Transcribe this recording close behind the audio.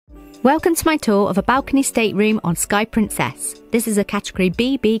Welcome to my tour of a balcony stateroom on Sky Princess. This is a category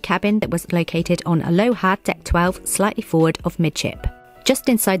BB cabin that was located on Aloha deck 12, slightly forward of midship. Just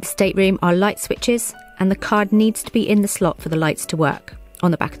inside the stateroom are light switches, and the card needs to be in the slot for the lights to work.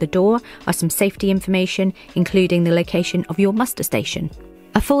 On the back of the door are some safety information, including the location of your muster station.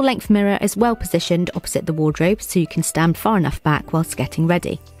 A full-length mirror is well positioned opposite the wardrobe, so you can stand far enough back whilst getting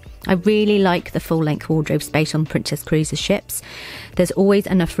ready. I really like the full-length wardrobe space on Princess Cruises ships. There's always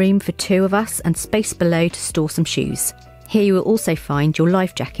enough room for two of us and space below to store some shoes. Here you will also find your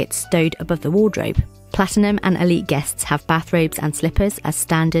life jackets stowed above the wardrobe. Platinum and Elite guests have bathrobes and slippers as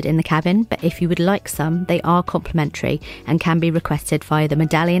standard in the cabin, but if you would like some, they are complimentary and can be requested via the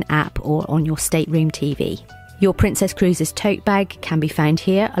Medallion app or on your stateroom TV. Your Princess Cruises tote bag can be found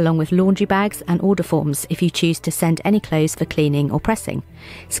here, along with laundry bags and order forms if you choose to send any clothes for cleaning or pressing.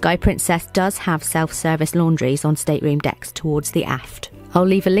 Sky Princess does have self-service laundries on stateroom decks towards the aft. I'll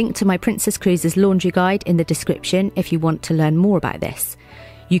leave a link to my Princess Cruises laundry guide in the description if you want to learn more about this.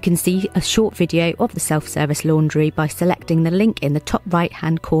 You can see a short video of the self-service laundry by selecting the link in the top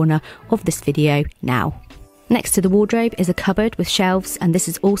right-hand corner of this video now. Next to the wardrobe is a cupboard with shelves, and this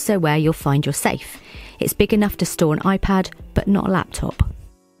is also where you'll find your safe. It's big enough to store an iPad, but not a laptop.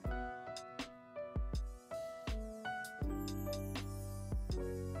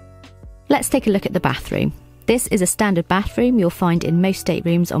 Let's take a look at the bathroom. This is a standard bathroom you'll find in most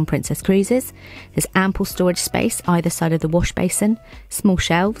staterooms on Princess Cruises. There's ample storage space either side of the wash basin, small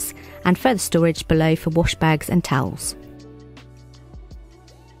shelves, and further storage below for wash bags and towels.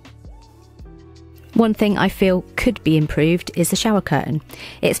 One thing I feel could be improved is the shower curtain.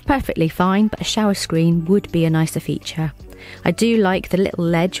 It's perfectly fine, but a shower screen would be a nicer feature. I do like the little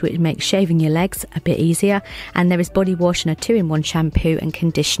ledge which makes shaving your legs a bit easier, and there is body wash and a 2-in-1 shampoo and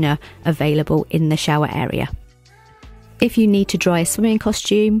conditioner available in the shower area. If you need to dry a swimming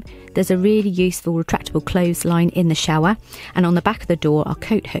costume, there's a really useful retractable clothesline in the shower, and on the back of the door are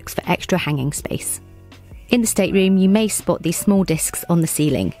coat hooks for extra hanging space. In the stateroom, you may spot these small discs on the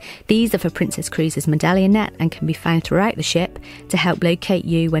ceiling. These are for Princess Cruises Medallion Net and can be found throughout the ship to help locate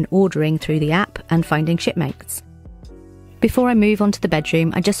you when ordering through the app and finding shipmates. Before I move on to the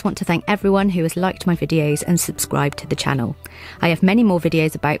bedroom, I just want to thank everyone who has liked my videos and subscribed to the channel. I have many more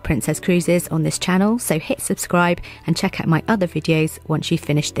videos about Princess Cruises on this channel, so hit subscribe and check out my other videos once you've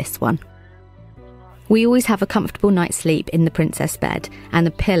finished this one. We always have a comfortable night's sleep in the Princess bed, and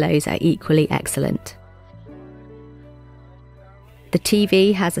the pillows are equally excellent. The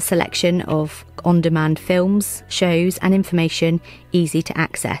TV has a selection of on-demand films, shows and information easy to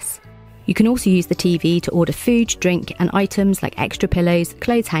access. You can also use the TV to order food, drink and items like extra pillows,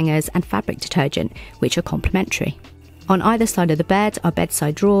 clothes hangers and fabric detergent, which are complimentary. On either side of the bed are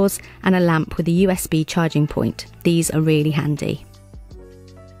bedside drawers and a lamp with a USB charging point. These are really handy.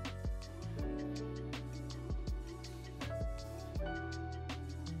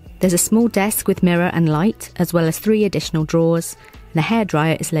 There's a small desk with mirror and light, as well as 3 additional drawers. The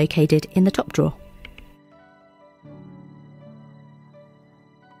hairdryer is located in the top drawer.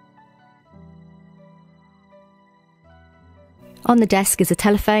 On the desk is a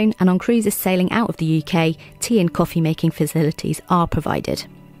telephone, and on cruises sailing out of the UK, tea and coffee making facilities are provided.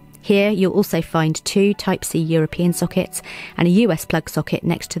 Here you'll also find 2 Type-C European sockets and a US plug socket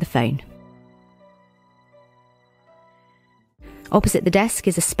next to the phone. Opposite the desk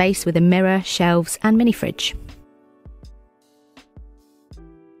is a space with a mirror, shelves and mini fridge.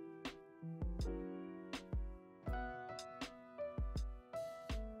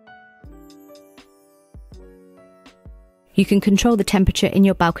 You can control the temperature in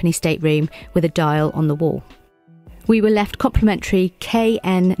your balcony stateroom with a dial on the wall. We were left complimentary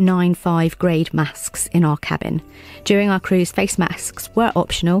KN95 grade masks in our cabin. During our cruise, face masks were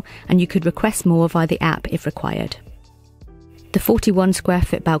optional, and you could request more via the app if required. The 41 square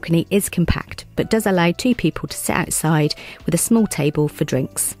foot balcony is compact, but does allow 2 people to sit outside with a small table for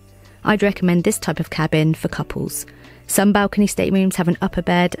drinks. I'd recommend this type of cabin for couples. Some balcony staterooms have an upper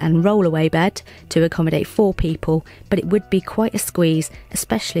bed and roll-away bed to accommodate 4 people, but it would be quite a squeeze,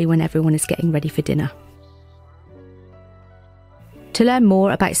 especially when everyone is getting ready for dinner. To learn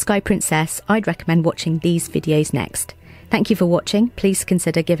more about Sky Princess, I'd recommend watching these videos next. Thank you for watching. Please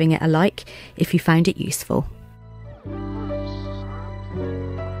consider giving it a like if you found it useful.